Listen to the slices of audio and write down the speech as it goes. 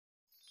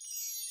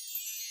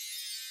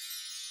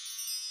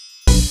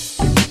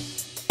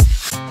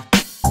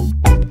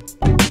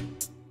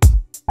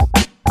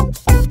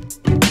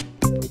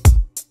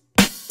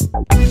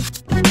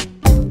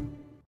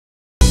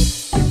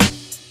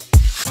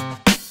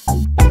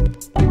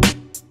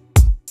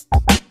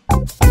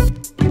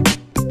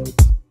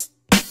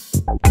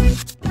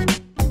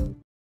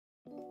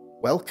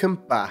Welcome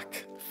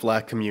back,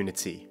 Flare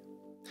community.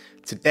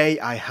 Today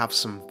I have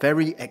some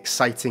very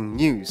exciting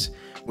news,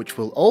 which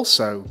will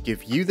also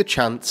give you the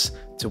chance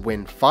to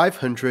win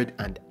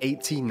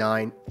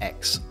 589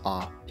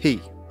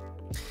 XRP.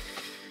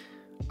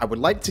 I would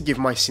like to give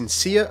my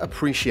sincere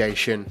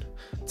appreciation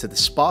to the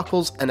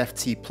Sparkles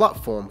NFT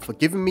platform for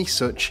giving me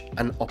such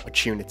an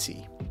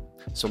opportunity.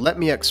 So let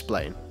me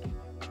explain.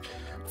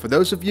 For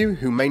those of you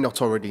who may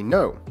not already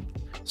know,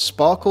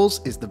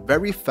 Sparkles is the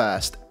very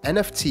first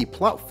NFT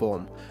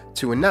platform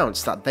to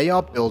announce that they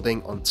are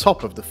building on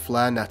top of the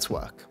Flare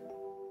network.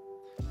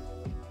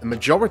 The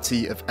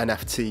majority of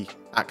NFT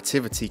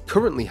activity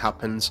currently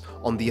happens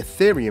on the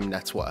Ethereum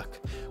network,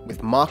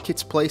 with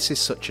marketplaces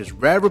such as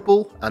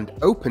Rarible and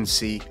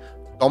OpenSea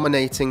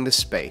dominating the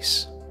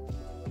space.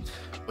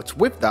 But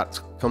with that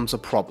comes a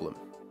problem.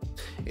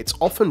 It's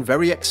often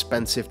very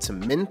expensive to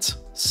mint,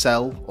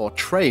 sell, or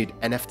trade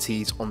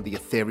NFTs on the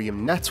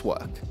Ethereum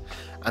network,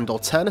 and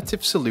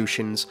alternative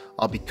solutions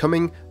are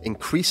becoming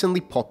increasingly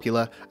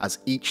popular as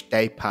each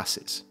day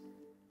passes.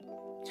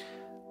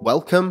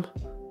 Welcome,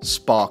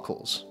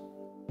 Sparkles.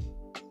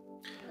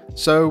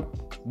 So,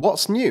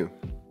 what's new?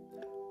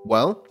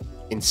 Well,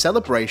 in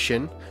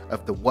celebration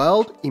of the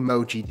World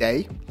Emoji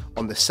Day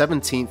on the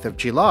 17th of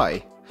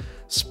July,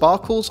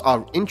 Sparkles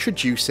are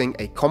introducing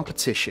a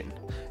competition,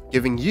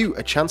 giving you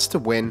a chance to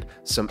win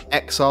some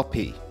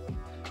XRP,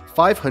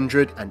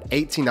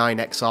 589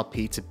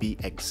 XRP to be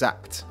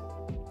exact.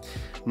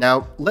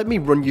 Now, let me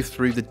run you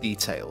through the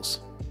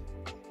details.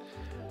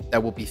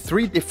 There will be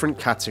 3 different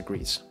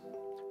categories: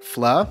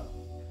 Flare,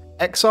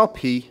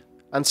 XRP,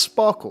 and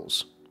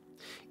Sparkles,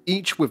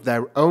 each with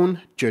their own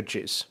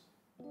judges.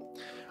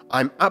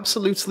 I'm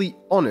absolutely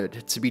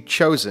honoured to be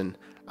chosen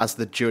as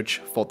the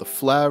judge for the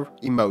Flare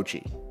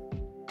emoji.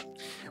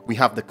 We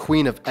have the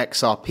Queen of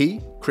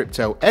XRP,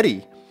 Crypto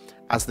Eddie,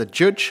 as the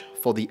judge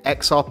for the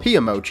XRP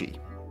emoji.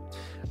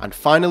 And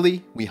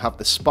finally, we have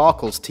the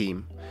Sparkles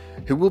team,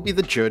 who will be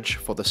the judge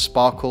for the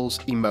Sparkles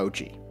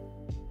emoji.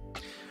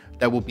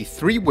 There will be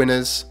 3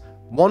 winners,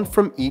 1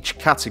 from each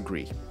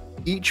category,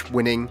 each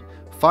winning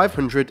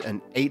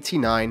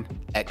 589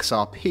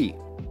 XRP.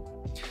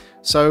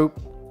 So,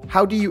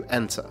 how do you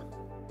enter?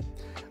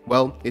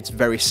 Well, it's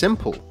very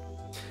simple.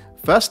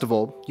 First of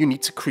all, you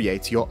need to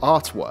create your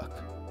artwork.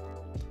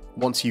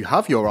 Once you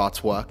have your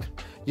artwork,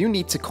 you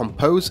need to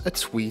compose a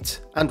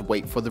tweet and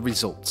wait for the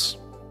results.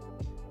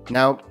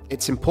 Now,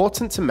 it's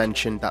important to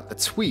mention that the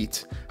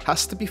tweet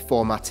has to be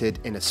formatted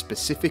in a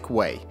specific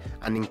way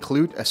and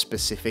include a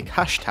specific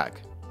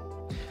hashtag.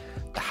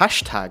 The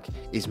hashtag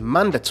is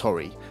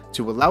mandatory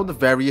to allow the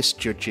various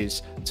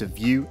judges to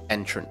view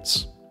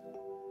entrants.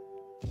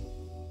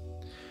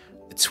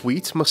 The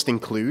tweet must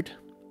include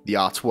the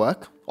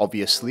artwork,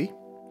 obviously,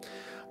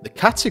 the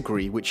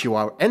category which you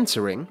are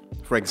entering,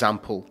 for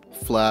example,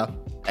 Flare,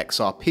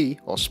 XRP,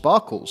 or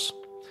Sparkles,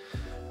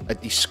 a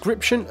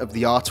description of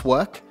the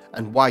artwork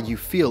and why you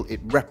feel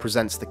it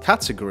represents the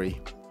category,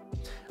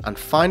 and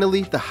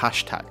finally the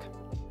hashtag,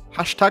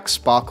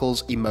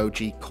 #Sparkles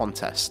Emoji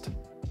Contest.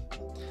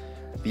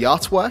 The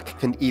artwork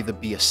can either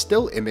be a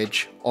still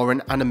image or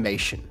an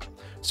animation,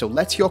 so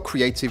let your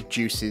creative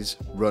juices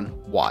run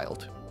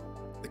wild.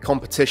 The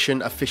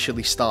competition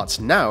officially starts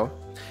now,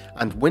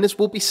 and winners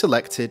will be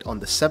selected on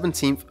the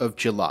 17th of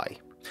July,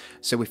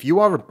 so if you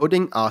are a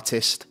budding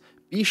artist,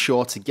 be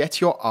sure to get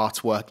your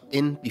artwork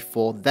in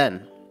before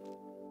then.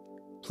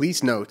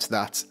 Please note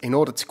that in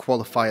order to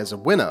qualify as a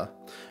winner,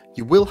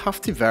 you will have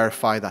to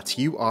verify that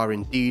you are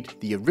indeed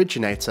the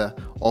originator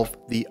of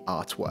the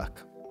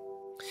artwork.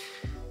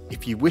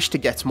 If you wish to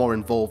get more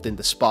involved in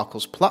the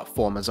Sparkles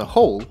platform as a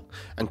whole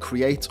and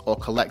create or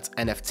collect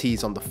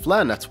NFTs on the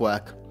Flare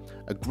network,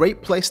 a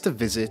great place to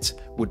visit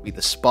would be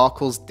the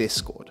Sparkles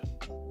Discord.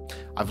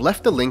 I've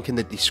left a link in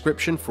the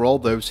description for all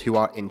those who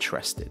are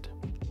interested.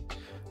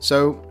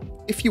 So,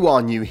 if you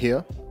are new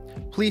here,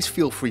 please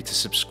feel free to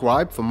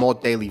subscribe for more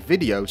daily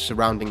videos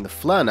surrounding the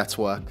Flare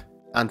network,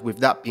 and with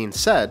that being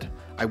said,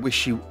 I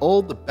wish you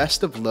all the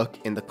best of luck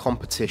in the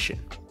competition.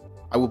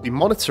 I will be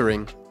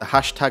monitoring the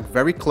hashtag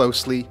very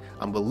closely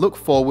and will look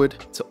forward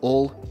to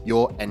all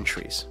your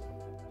entries.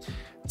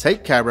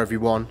 Take care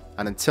everyone,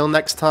 and until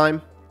next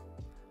time,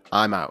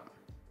 I'm out.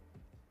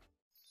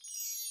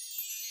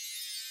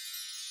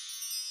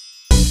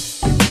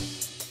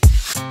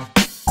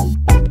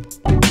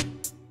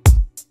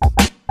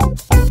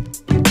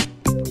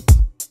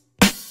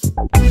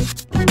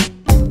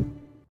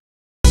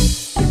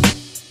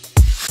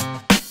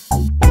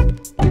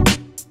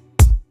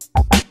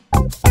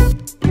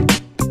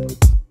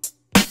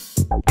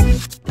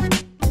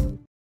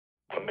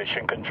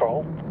 Mission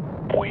Control,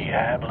 we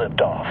have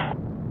liftoff.